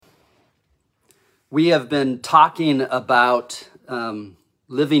We have been talking about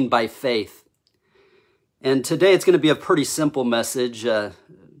living by faith. And today it's going to be a pretty simple message,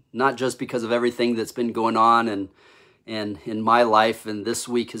 not just because of everything that's been going on and in my life, and this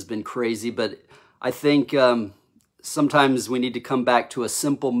week has been crazy, but I think sometimes we need to come back to a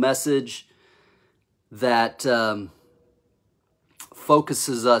simple message that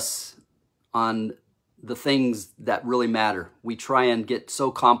focuses us on the things that really matter. We try and get so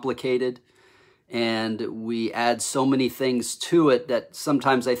complicated and we add so many things to it that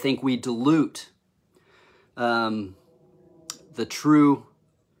sometimes I think we dilute the true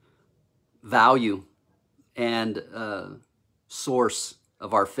value and source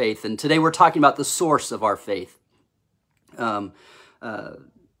of our faith. And today we're talking about the source of our faith. In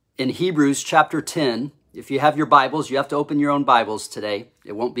Hebrews chapter 10, if you have your Bibles, you have to open your own Bibles today.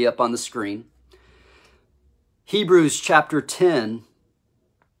 It won't be up on the screen. Hebrews chapter 10,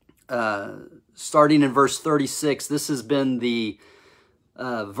 starting in verse 36, this has been the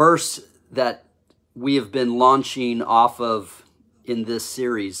verse that we have been launching off of in this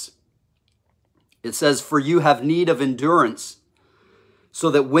series. It says, "For you have need of endurance,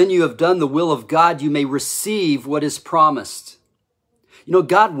 so that when you have done the will of God, you may receive what is promised." You know,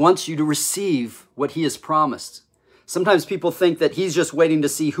 God wants you to receive what he has promised. Sometimes people think that he's just waiting to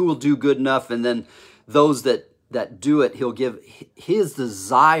see who will do good enough, and then those that do it, he'll give. His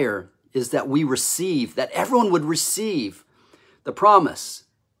desire is that we receive, that everyone would receive the promise.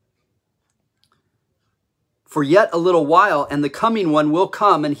 "For yet a little while, and the coming one will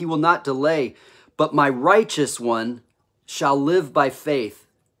come, and he will not delay. But my righteous one shall live by faith.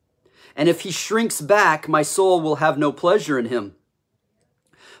 And if he shrinks back, my soul will have no pleasure in him.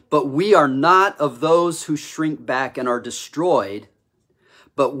 But we are not of those who shrink back and are destroyed,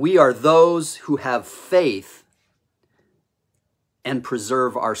 but we are those who have faith and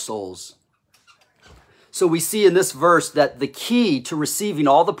preserve our souls." So we see in this verse that the key to receiving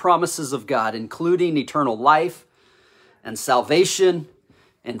all the promises of God, including eternal life and salvation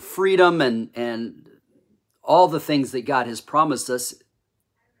and freedom and all the things that God has promised us,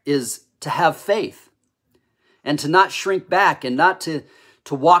 is to have faith and to not shrink back and not to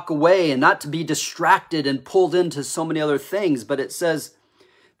walk away and not to be distracted and pulled into so many other things. But it says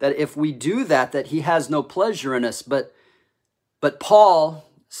that if we do that he has no pleasure in us. But Paul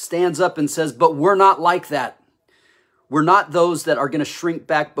stands up and says, but we're not like that. We're not those that are going to shrink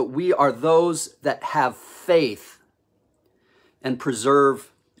back, but we are those that have faith and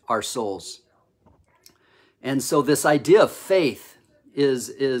preserve our souls. And so this idea of faith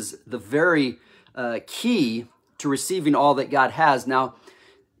is the very key to receiving all that God has. Now,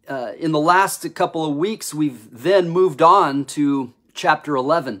 in the last couple of weeks, we've then moved on to chapter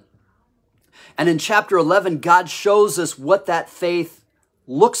 11. And in chapter 11, God shows us what that faith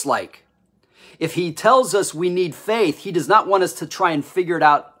looks like. If he tells us we need faith, he does not want us to try and figure it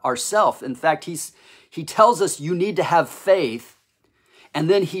out ourselves. In fact, he tells us you need to have faith, and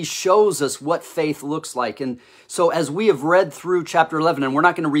then he shows us what faith looks like. And so as we have read through chapter 11, and we're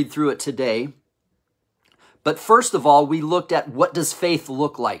not going to read through it today, but first of all, we looked at what does faith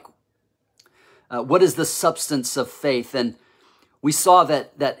look like? What is the substance of faith? And we saw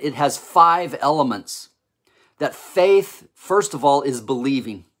that it has 5 elements. That faith, first of all, is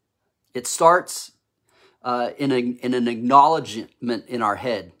believing. It starts in an acknowledgement in our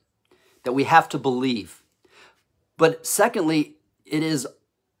head that we have to believe. But secondly, it is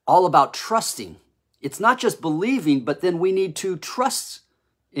all about trusting. It's not just believing, but then we need to trust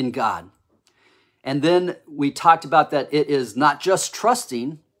in God. And then we talked about that it is not just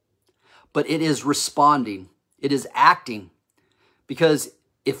trusting, but it is responding. It is acting. Because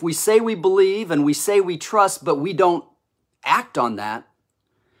if we say we believe and we say we trust, but we don't act on that,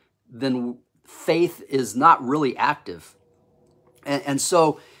 then faith is not really active. And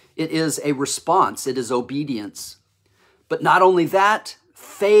so it is a response. It is obedience. But not only that,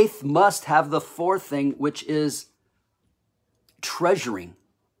 faith must have the 4th thing, which is treasuring.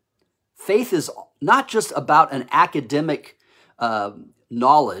 Faith is not just about an academic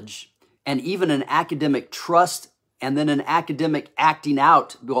knowledge and even an academic trust and then an academic acting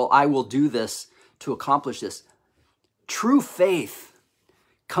out, well, I will do this to accomplish this. True faith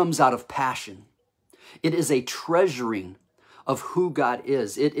comes out of passion. It is a treasuring of who God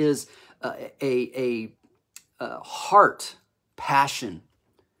is. It is a heart passion.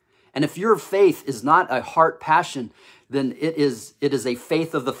 And if your faith is not a heart passion, then it is a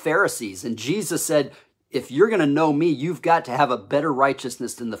faith of the Pharisees. And Jesus said, if you're going to know me, you've got to have a better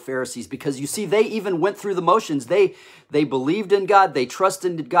righteousness than the Pharisees. Because you see, they even went through the motions. They believed in God, they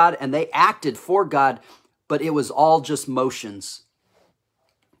trusted in God, and they acted for God, but it was all just motions.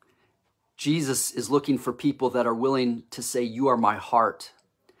 Jesus is looking for people that are willing to say, you are my heart,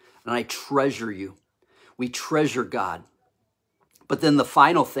 and I treasure you. We treasure God. But then the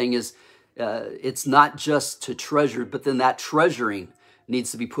final thing is, it's not just to treasure, but then that treasuring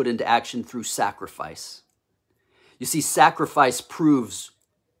needs to be put into action through sacrifice. You see, sacrifice proves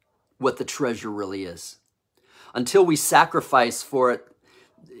what the treasure really is. Until we sacrifice for it,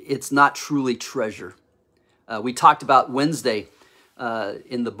 it's not truly treasure. We talked about Wednesday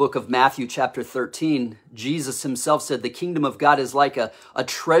in the book of Matthew chapter 13, Jesus himself said, the kingdom of God is like a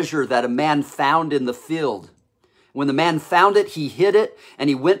treasure that a man found in the field. When the man found it, he hid it, and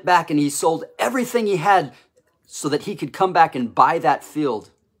he went back and he sold everything he had so that he could come back and buy that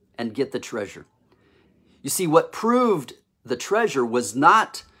field and get the treasure. You see, what proved the treasure was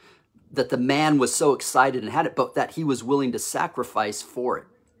not that the man was so excited and had it, but that he was willing to sacrifice for it.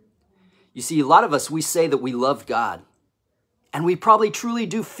 You see, a lot of us, we say that we love God, and we probably truly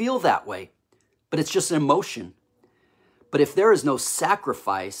do feel that way, but it's just an emotion. But if there is no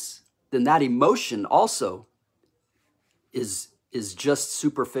sacrifice, then that emotion also is just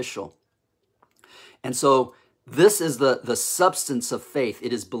superficial. And so this is the substance of faith.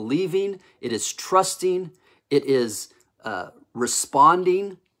 It is believing, it is trusting, it is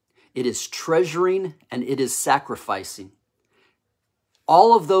responding, it is treasuring, and it is sacrificing.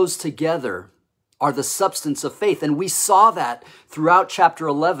 All of those together are the substance of faith. And we saw that throughout chapter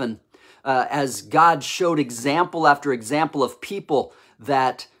 11 as God showed example after example of people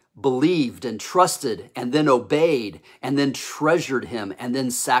that believed and trusted and then obeyed and then treasured him and then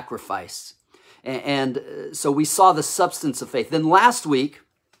sacrificed. And so we saw the substance of faith. Then last week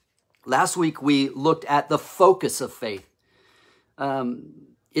we looked at the focus of faith.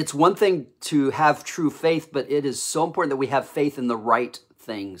 It's one thing to have true faith, but it is so important that we have faith in the right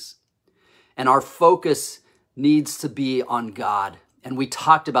things. And our focus needs to be on God. And we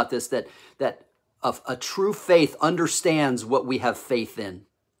talked about this, that a true faith understands what we have faith in.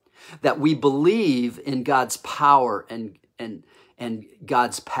 That we believe in God's power and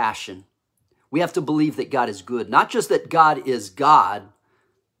God's passion. We have to believe that God is good. Not just that God is God,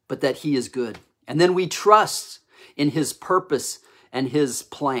 but that he is good. And then we trust in his purpose and his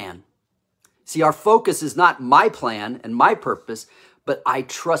plan. See, our focus is not my plan and my purpose, but I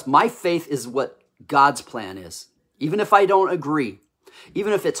trust. My faith is what God's plan is. Even if I don't agree,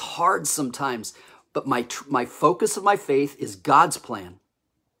 even if it's hard sometimes, but my focus of my faith is God's plan.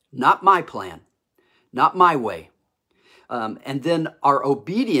 Not my plan, not my way. And then our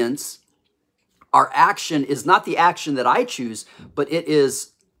obedience, our action is not the action that I choose, but it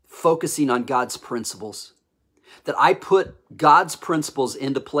is focusing on God's principles. That I put God's principles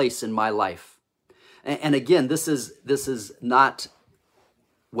into place in my life. And again, this is not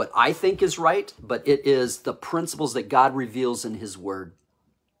what I think is right, but it is the principles that God reveals in his word.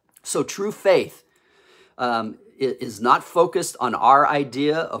 So true faith it is not focused on our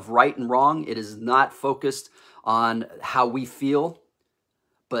idea of right and wrong. It is not focused on how we feel.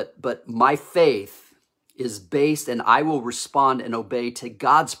 But my faith is based, and I will respond and obey to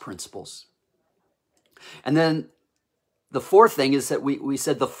God's principles. And then the fourth thing is that we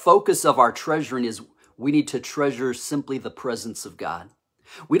said the focus of our treasuring is we need to treasure simply the presence of God.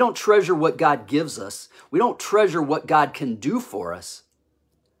 We don't treasure what God gives us. We don't treasure what God can do for us.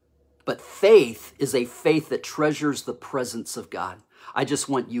 But faith is a faith that treasures the presence of God. I just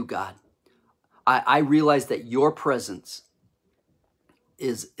want you, God. I realize that your presence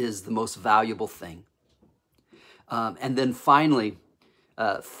is the most valuable thing. And then finally,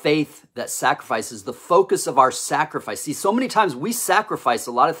 faith that sacrifices, the focus of our sacrifice. See, so many times we sacrifice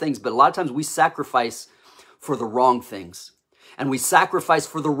a lot of things, but a lot of times we sacrifice for the wrong things. And we sacrifice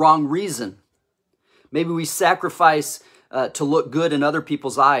for the wrong reason. Maybe we sacrifice to look good in other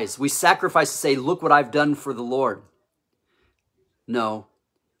people's eyes. We sacrifice to say, look what I've done for the Lord. No.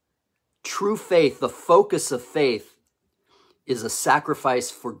 True faith, the focus of faith, is a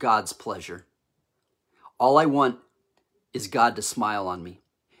sacrifice for God's pleasure. All I want is God to smile on me.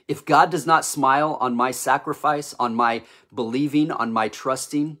 If God does not smile on my sacrifice, on my believing, on my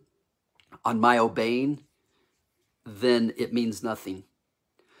trusting, on my obeying, then it means nothing.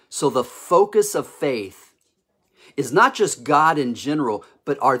 So the focus of faith is not just God in general,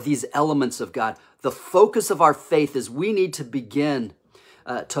 but are these elements of God. The focus of our faith is we need to begin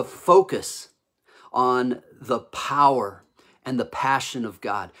to focus on the power and the passion of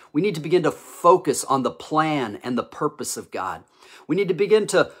God. We need to begin to focus on the plan and the purpose of God. We need to begin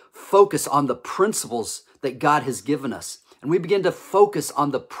to focus on the principles that God has given us. And we begin to focus on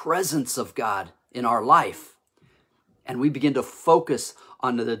the presence of God in our life. And we begin to focus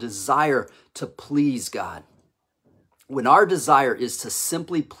on the desire to please God. when our desire is to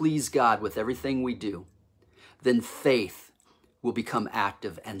simply please God with everything we do, then faith will become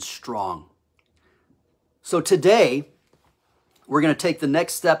active and strong. So today, we're going to take the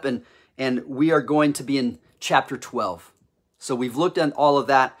next step and we are going to be in chapter 12. So we've looked at all of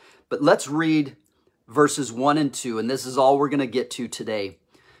that, but let's read verses 1 and 2, and this is all we're going to get to today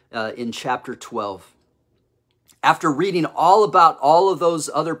in chapter 12. After reading all about all of those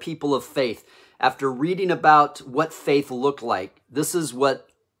other people of faith, after reading about what faith looked like, this is what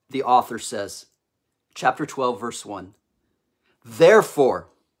the author says. Chapter 12, verse 1. Therefore,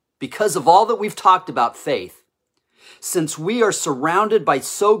 because of all that we've talked about faith, since we are surrounded by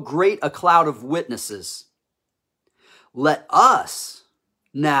so great a cloud of witnesses, let us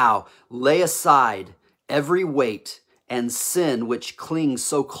now lay aside every weight and sin which clings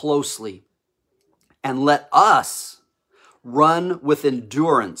so closely, and let us run with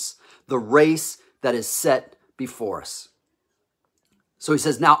endurance the race that is set before us. So he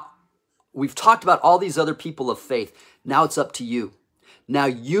says, now we've talked about all these other people of faith. Now it's up to you. Now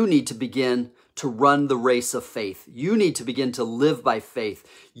you need to begin to run the race of faith. You need to begin to live by faith.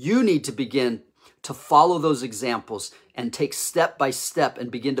 You need to begin to follow those examples and take step by step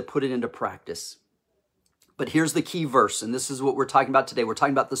and begin to put it into practice. But here's the key verse, and this is what we're talking about today. We're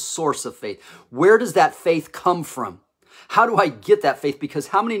talking about the source of faith. Where does that faith come from? How do I get that faith? Because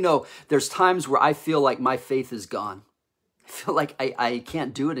how many know there's times where I feel like my faith is gone? I feel like I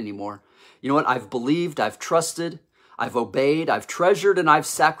can't do it anymore. You know what? I've believed, I've trusted, I've obeyed, I've treasured, and I've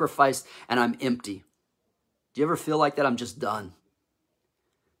sacrificed, and I'm empty. Do you ever feel like that? I'm just done.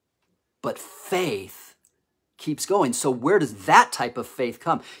 But faith keeps going. So where does that type of faith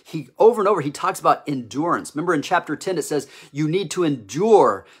come? Over and over, he talks about endurance. Remember in chapter 10, it says, you need to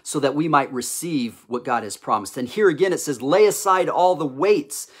endure so that we might receive what God has promised. And here again, it says, lay aside all the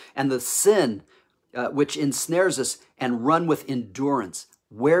weights and the sin which ensnares us and run with endurance.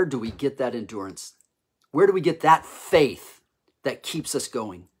 Where do we get that endurance? Where do we get that faith that keeps us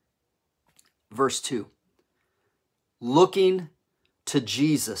going? Verse 2, looking to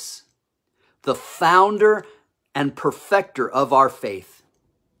Jesus, the founder and perfecter of our faith.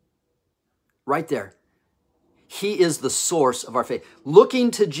 Right there. He is the source of our faith.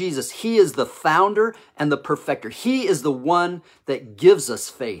 Looking to Jesus, he is the founder and the perfecter. He is the one that gives us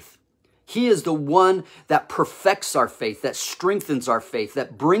faith. He is the one that perfects our faith, that strengthens our faith,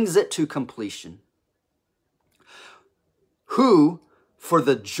 that brings it to completion. Who, for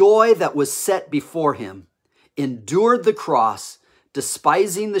the joy that was set before him, endured the cross,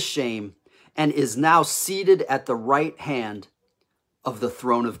 despising the shame, and is now seated at the right hand of the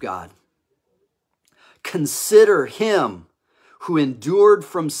throne of God. Consider him who endured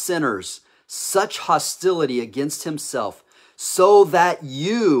from sinners such hostility against himself, so that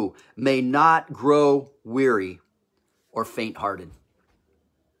you may not grow weary or faint-hearted.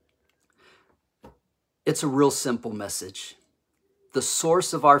 It's a real simple message. The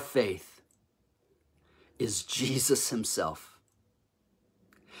source of our faith is Jesus himself.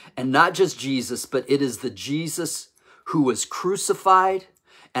 And not just Jesus, but it is the Jesus who was crucified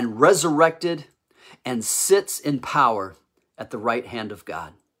and resurrected and sits in power at the right hand of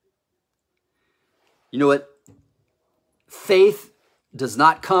God. You know what? Faith does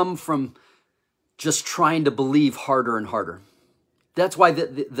not come from just trying to believe harder and harder. That's why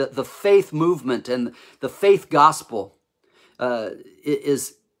the faith movement and the faith gospel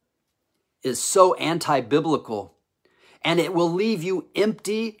is so anti-biblical. And it will leave you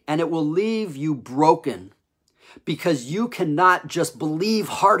empty and it will leave you broken because you cannot just believe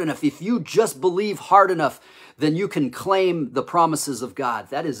hard enough. If you just believe hard enough, then you can claim the promises of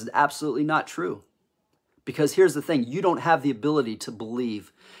God. That is absolutely not true. Because here's the thing, you don't have the ability to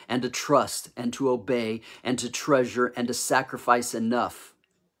believe and to trust and to obey and to treasure and to sacrifice enough.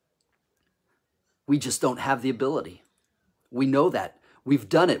 We just don't have the ability. We know that. We've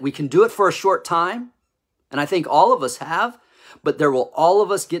done it. We can do it for a short time. And I think all of us have, but there will all of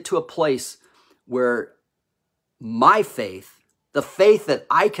us get to a place where my faith, the faith that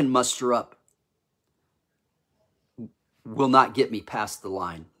I can muster up, will not get me past the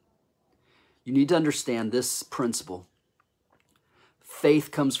line. You need to understand this principle.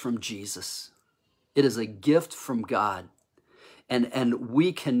 Faith comes from Jesus. It is a gift from God, and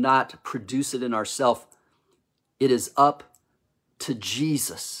we cannot produce it in ourselves. It is up to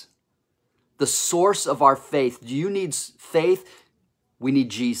Jesus. The source of our faith. Do you need faith? We need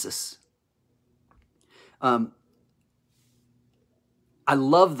Jesus. I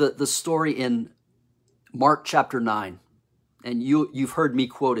love the story in Mark chapter 9. And you've heard me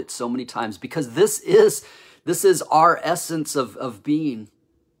quote it so many times because this is our essence of being.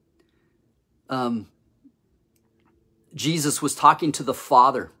 Jesus was talking to the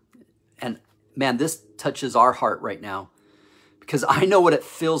Father. And man, this touches our heart right now because I know what it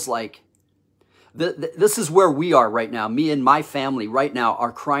feels like. This is where we are right now. Me and my family right now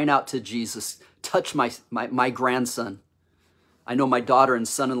are crying out to Jesus, touch my grandson. I know my daughter and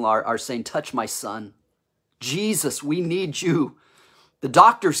son-in-law are saying, touch my son. Jesus, we need you. The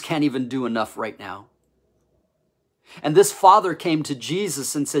doctors can't even do enough right now. And this father came to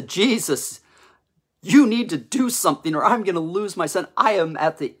Jesus and said, Jesus, you need to do something or I'm going to lose my son. I am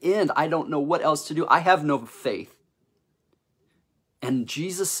at the end. I don't know what else to do. I have no faith. And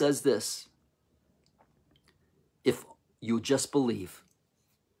Jesus says this, if you just believe.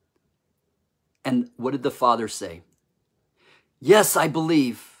 And what did the father say? Yes, I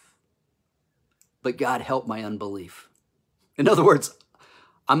believe, but God, help my unbelief. In other words,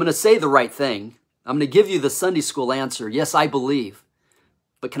 I'm going to say the right thing. I'm going to give you the Sunday school answer. Yes, I believe.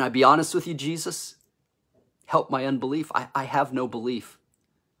 But can I be honest with you, Jesus? Help my unbelief. I have no belief.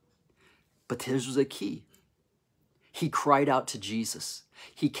 But there's the key. He cried out to Jesus.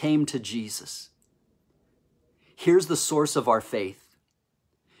 He came to Jesus. Here's the source of our faith.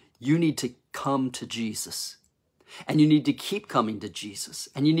 You need to come to Jesus. And you need to keep coming to Jesus.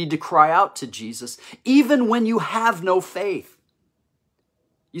 And you need to cry out to Jesus, even when you have no faith.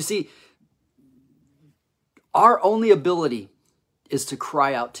 You see, our only ability is to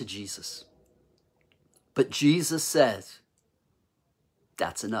cry out to Jesus. But Jesus says,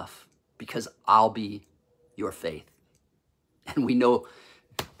 that's enough, because I'll be your faith. And we know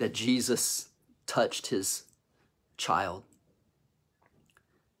that Jesus touched his child.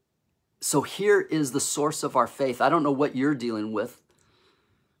 So here is the source of our faith. I don't know what you're dealing with.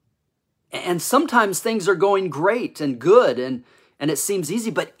 And sometimes things are going great and good and it seems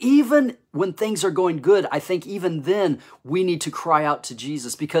easy. But even when things are going good, I think even then we need to cry out to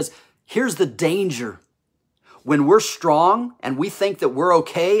Jesus, because here's the danger. When we're strong and we think that we're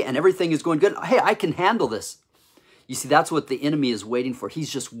okay and everything is going good, hey, I can handle this. You see, that's what the enemy is waiting for. He's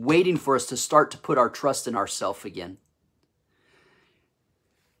just waiting for us to start to put our trust in ourselves again.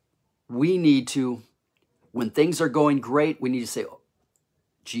 We need to, when things are going great, we need to say, oh,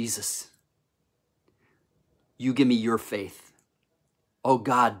 Jesus, you give me your faith. Oh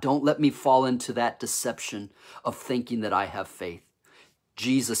God, don't let me fall into that deception of thinking that I have faith.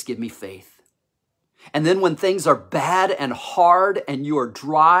 Jesus, give me faith. And then when things are bad and hard and you are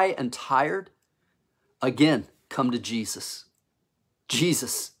dry and tired, again, come to Jesus.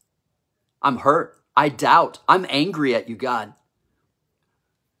 Jesus, I'm hurt. I doubt. I'm angry at you, God.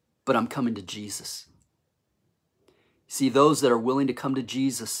 But I'm coming to Jesus. See, those that are willing to come to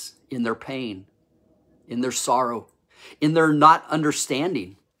Jesus in their pain, in their sorrow, in their not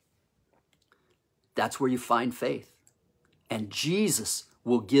understanding, that's where you find faith. And Jesus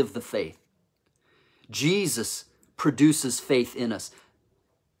will give the faith. Jesus produces faith in us.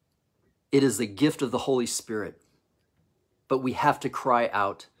 It is the gift of the Holy Spirit. But we have to cry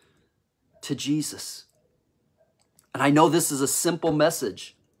out to Jesus. And I know this is a simple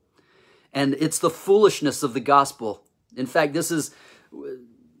message. And it's the foolishness of the gospel. In fact, this is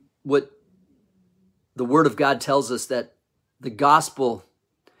what the Word of God tells us, that the gospel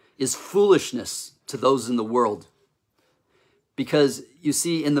is foolishness to those in the world. Because you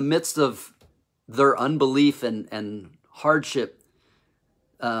see, in the midst of their unbelief and hardship,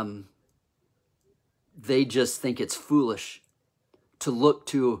 they just think it's foolish to look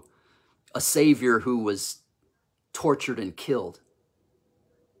to a Savior who was tortured and killed.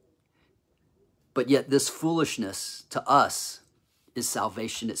 But yet this foolishness to us is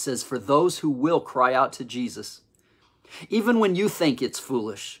salvation. It says, for those who will cry out to Jesus, even when you think it's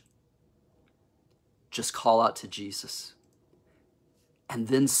foolish, just call out to Jesus. And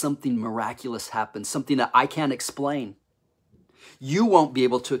then something miraculous happens, something that I can't explain. You won't be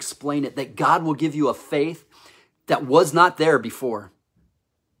able to explain it, that God will give you a faith that was not there before.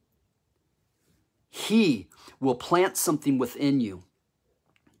 He will plant something within you.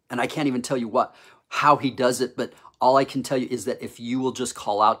 And I can't even tell you how he does it, but all I can tell you is that if you will just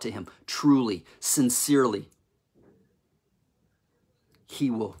call out to him truly, sincerely,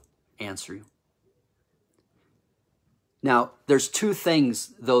 he will answer you. Now, there's two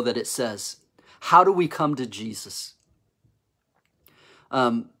things, though, that it says. How do we come to Jesus?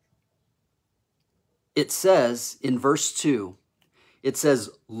 It says in verse 2, it says,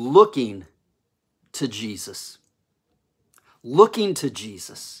 looking to Jesus. Looking to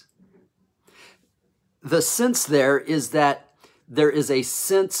Jesus. The sense there is that there is a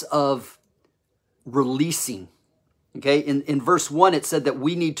sense of releasing. Okay, in verse 1, it said that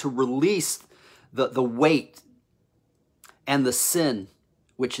we need to release the weight and the sin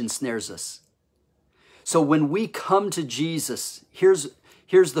which ensnares us. So when we come to Jesus, here's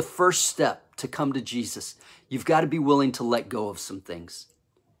the first step to come to Jesus. You've got to be willing to let go of some things.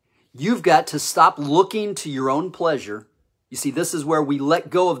 You've got to stop looking to your own pleasure. You see, this is where we let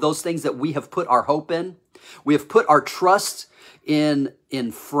go of those things that we have put our hope in. We have put our trust in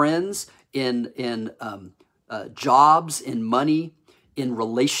friends, in jobs, in money, in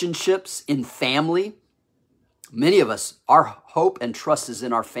relationships, in family. Many of us, our hope and trust is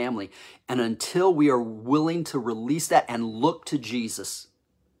in our family. And until we are willing to release that and look to Jesus.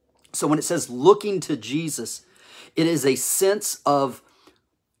 So when it says looking to Jesus, it is a sense of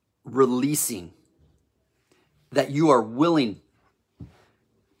releasing, that you are willing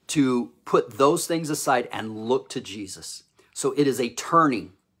to put those things aside and look to Jesus. So it is a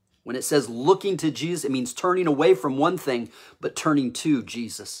turning. When it says looking to Jesus, it means turning away from one thing, but turning to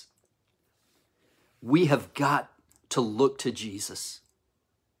Jesus. We have got to look to Jesus.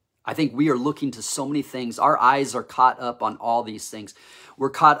 I think we are looking to so many things. Our eyes are caught up on all these things. We're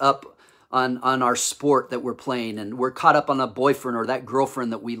caught up on our sport that we're playing, and we're caught up on a boyfriend or that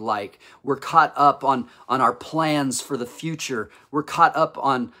girlfriend that we like. We're caught up on our plans for the future. We're caught up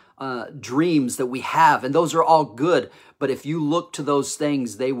on dreams that we have, and those are all good. But if you look to those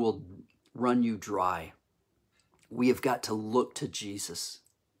things, they will run you dry. We have got to look to Jesus.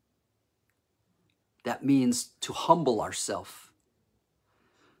 That means to humble ourselves.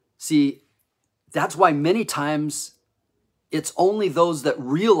 See, that's why many times it's only those that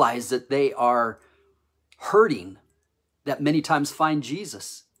realize that they are hurting that many times find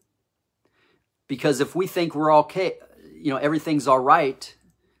Jesus. Because if we think we're okay, everything's all right,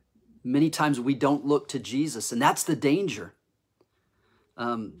 many times we don't look to Jesus, and that's the danger.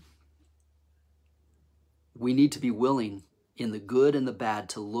 We need to be willing in the good and the bad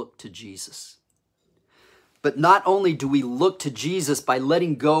to look to Jesus. But not only do we look to Jesus by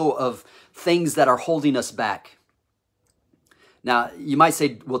letting go of things that are holding us back. Now, you might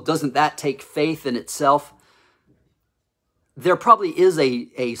say, well, doesn't that take faith in itself? There probably is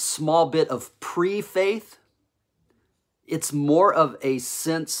a small bit of pre-faith. It's more of a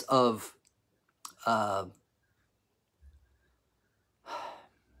sense of,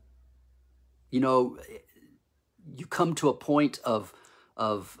 you come to a point of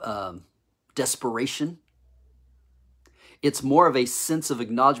desperation. It's more of a sense of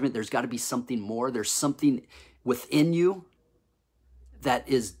acknowledgement. There's got to be something more. There's something within you that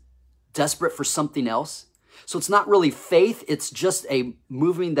is desperate for something else. So it's not really faith. It's just a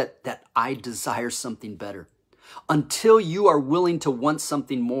moving that I desire something better. Until you are willing to want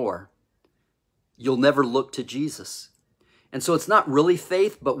something more, you'll never look to Jesus. And so it's not really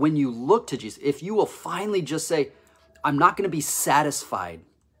faith, but when you look to Jesus, if you will finally just say, I'm not going to be satisfied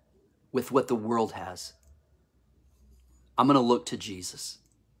with what the world has. I'm going to look to Jesus.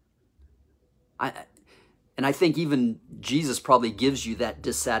 And I think even Jesus probably gives you that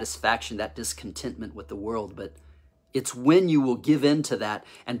dissatisfaction, that discontentment with the world. But it's when you will give in to that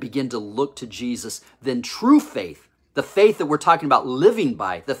and begin to look to Jesus, then true faith, the faith that we're talking about living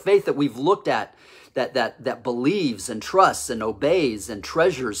by, the faith that we've looked at, that believes and trusts and obeys and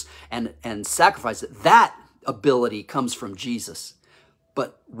treasures and sacrifices, that ability comes from Jesus.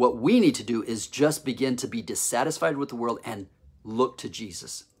 But what we need to do is just begin to be dissatisfied with the world and look to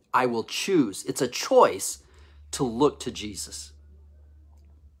Jesus. I will choose. It's a choice to look to Jesus.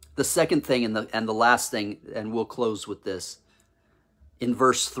 The second thing and the last thing, and we'll close with this. In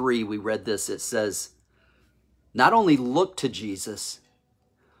verse 3, we read this. It says, not only look to Jesus,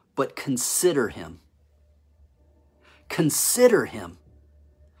 but consider him. Consider him.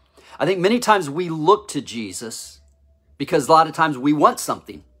 I think many times we look to Jesus because a lot of times we want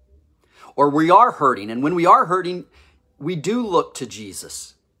something or we are hurting. And when we are hurting, we do look to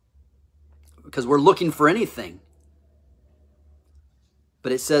Jesus because we're looking for anything.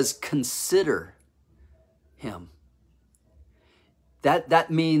 But it says, consider him. That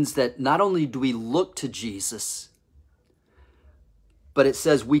means that not only do we look to Jesus, but it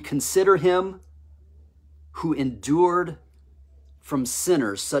says we consider him who endured from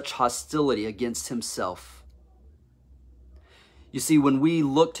sinners such hostility against himself. You see, when we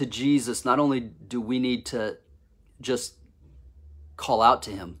look to Jesus, not only do we need to just call out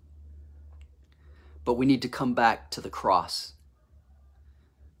to him, but we need to come back to the cross.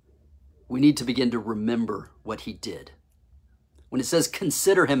 We need to begin to remember what he did. When it says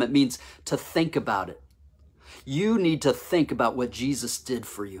consider him, it means to think about it. You need to think about what Jesus did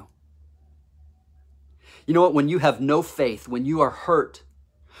for you. You know what? When you have no faith, when you are hurt,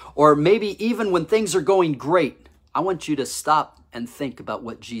 or maybe even when things are going great, I want you to stop and think about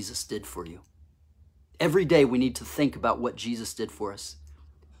what Jesus did for you. Every day we need to think about what Jesus did for us.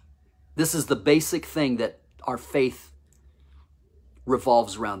 This is the basic thing that our faith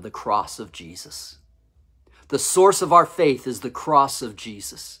revolves around, the cross of Jesus. The source of our faith is the cross of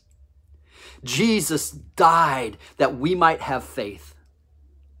Jesus. Jesus died that we might have faith.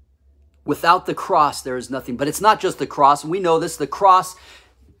 Without the cross, there is nothing. But it's not just the cross. We know this. The cross,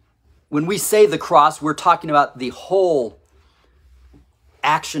 when we say the cross, we're talking about the whole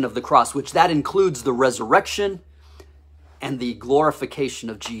action of the cross, which that includes the resurrection and the glorification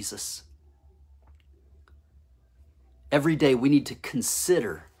of Jesus. Every day we need to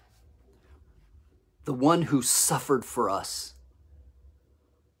consider the one who suffered for us.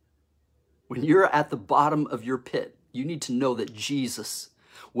 When you're at the bottom of your pit, you need to know that Jesus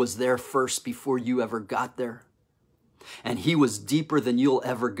was there first before you ever got there. And he was deeper than you'll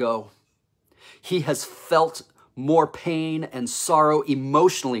ever go. He has felt more pain and sorrow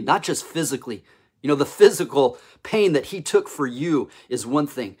emotionally, not just physically. You know, the physical pain that he took for you is one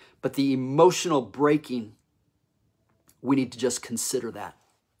thing, but the emotional breaking, we need to just consider that.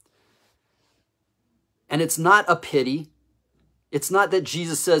 And it's not a pity. It's not that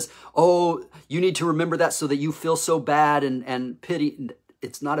Jesus says, oh, you need to remember that so that you feel so bad and pity.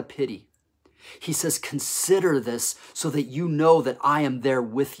 It's not a pity. He says, consider this so that you know that I am there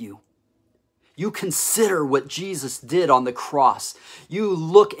with you. You consider what Jesus did on the cross. You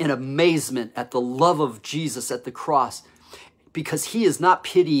look in amazement at the love of Jesus at the cross because he is not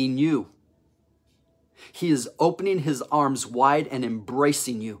pitying you. He is opening his arms wide and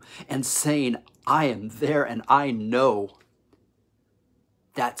embracing you and saying, I am there and I know.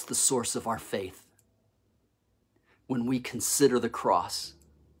 That's the source of our faith. When we consider the cross,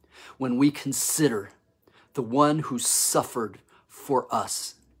 when we consider the one who suffered for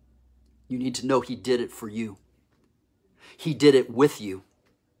us, you need to know he did it for you. He did it with you.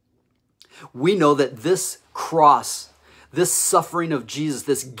 We know that this cross, this suffering of Jesus,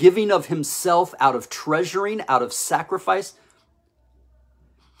 this giving of himself out of treasuring, out of sacrifice,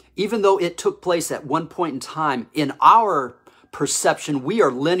 even though it took place at one point in time, in our perception, we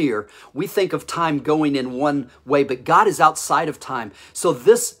are linear. We think of time going in one way, but God is outside of time. So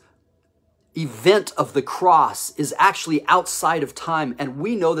this event of the cross is actually outside of time. And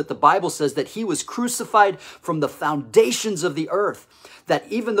we know that the Bible says that he was crucified from the foundations of the earth. That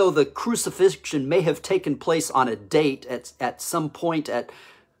even though the crucifixion may have taken place on a date at some point at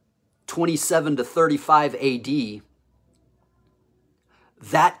 27 to 35 AD,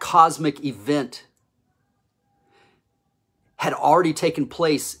 that cosmic event had already taken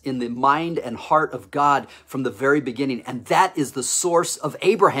place in the mind and heart of God from the very beginning. And that is the source of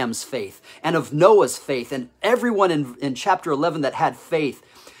Abraham's faith and of Noah's faith. And everyone in chapter 11 that had faith,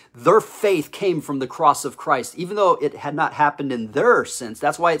 their faith came from the cross of Christ, even though it had not happened in their sense.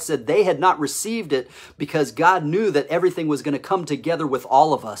 That's why it said they had not received it, because God knew that everything was going to come together with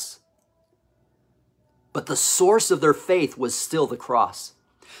all of us. But the source of their faith was still the cross.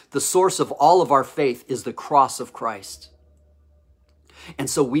 The source of all of our faith is the cross of Christ. And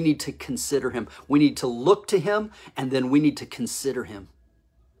so we need to consider him. We need to look to him, and then we need to consider him.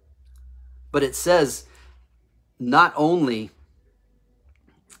 But it says, not only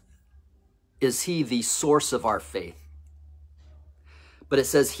is he the source of our faith, but it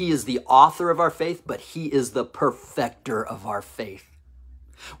says he is the author of our faith, but he is the perfecter of our faith.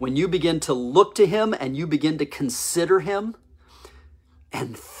 When you begin to look to him and you begin to consider him,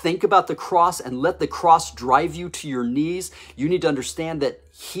 and think about the cross and let the cross drive you to your knees, you need to understand that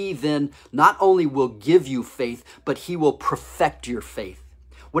he then not only will give you faith, but he will perfect your faith.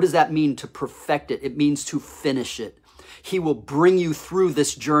 What does that mean, to perfect it? It means to finish it. He will bring you through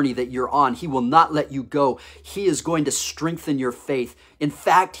this journey that you're on. He will not let you go. He is going to strengthen your faith. In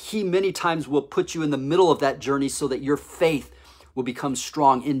fact, he many times will put you in the middle of that journey so that your faith will become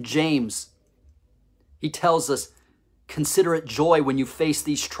strong. In James, he tells us, consider it joy when you face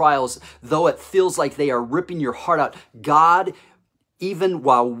these trials, though it feels like they are ripping your heart out. God, even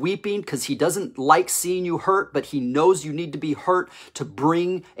while weeping, because he doesn't like seeing you hurt, but he knows you need to be hurt to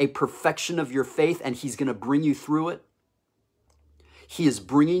bring a perfection of your faith, and he's going to bring you through it. He is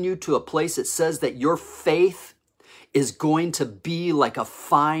bringing you to a place that says that your faith is going to be like a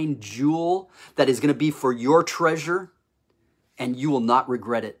fine jewel that is going to be for your treasure, and you will not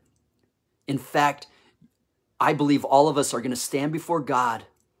regret it. In fact, I believe all of us are going to stand before God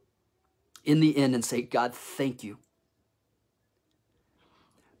in the end and say, God, thank you.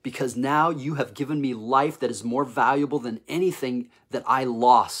 Because now you have given me life that is more valuable than anything that I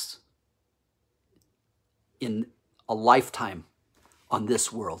lost in a lifetime on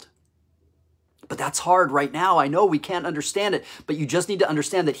this world. But that's hard right now. I know we can't understand it, but you just need to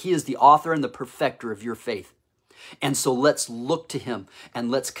understand that he is the author and the perfecter of your faith. And so let's look to him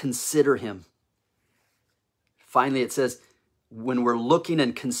and let's consider him. Finally, it says, when we're looking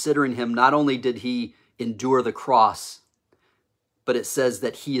and considering him, not only did he endure the cross, but it says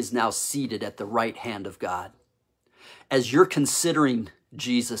that he is now seated at the right hand of God. As you're considering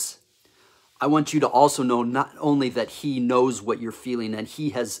Jesus, I want you to also know not only that he knows what you're feeling and he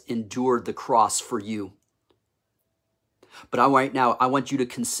has endured the cross for you, but I want you to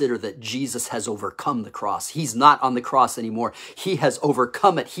consider that Jesus has overcome the cross. He's not on the cross anymore. He has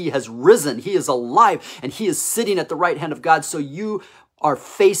overcome it. He has risen. He is alive, and he is sitting at the right hand of God. So you are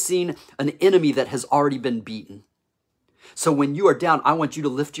facing an enemy that has already been beaten. So when you are down, I want you to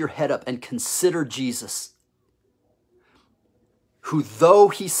lift your head up and consider Jesus, who though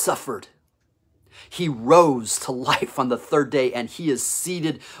he suffered, he rose to life on the third day, and he is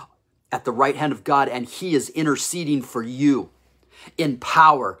seated at the right hand of God, and he is interceding for you in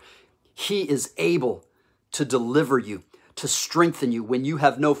power. He is able to deliver you, to strengthen you. When you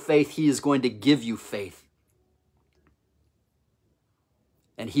have no faith, he is going to give you faith.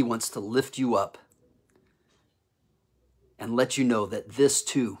 And he wants to lift you up and let you know that this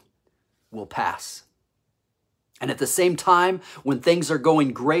too will pass. And at the same time, when things are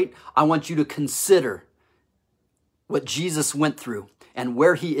going great, I want you to consider what Jesus went through and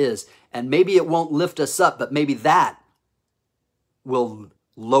where he is. And maybe it won't lift us up, but maybe that will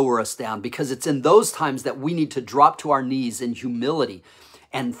lower us down, because it's in those times that we need to drop to our knees in humility,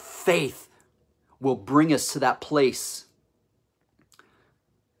 and faith will bring us to that place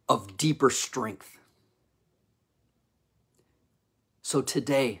of deeper strength. So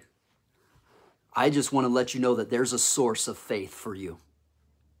today, I just want to let you know that there's a source of faith for you.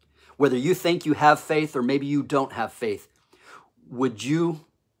 Whether you think you have faith or maybe you don't have faith, would you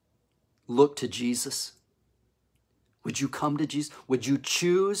look to Jesus? Would you come to Jesus? Would you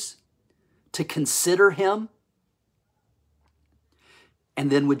choose to consider him? And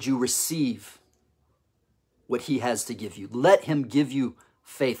then would you receive what he has to give you? Let him give you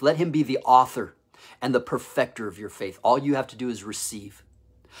faith. Let him be the author and the perfecter of your faith. All you have to do is receive.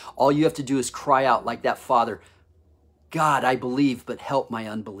 All you have to do is cry out like that father, God, I believe, but help my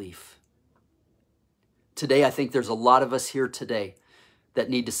unbelief. Today, I think there's a lot of us here today that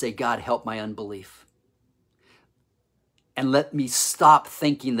need to say, God, help my unbelief. And let me stop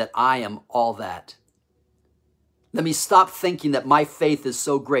thinking that I am all that. Let me stop thinking that my faith is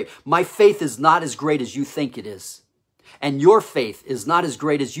so great. My faith is not as great as you think it is. And your faith is not as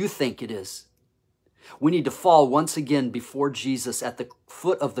great as you think it is. We need to fall once again before Jesus at the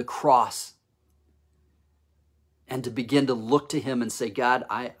foot of the cross and to begin to look to him and say, God,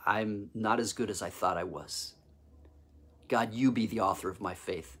 I'm not as good as I thought I was. God, you be the author of my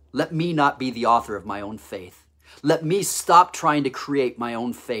faith. Let me not be the author of my own faith. Let me stop trying to create my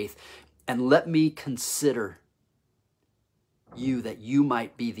own faith, and let me consider you, that you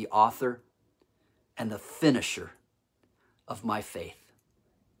might be the author and the finisher of my faith.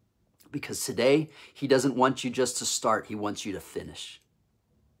 Because today, he doesn't want you just to start, he wants you to finish.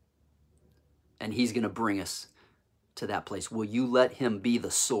 And he's going to bring us to that place. Will you let him be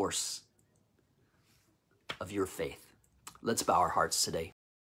the source of your faith? Let's bow our hearts today.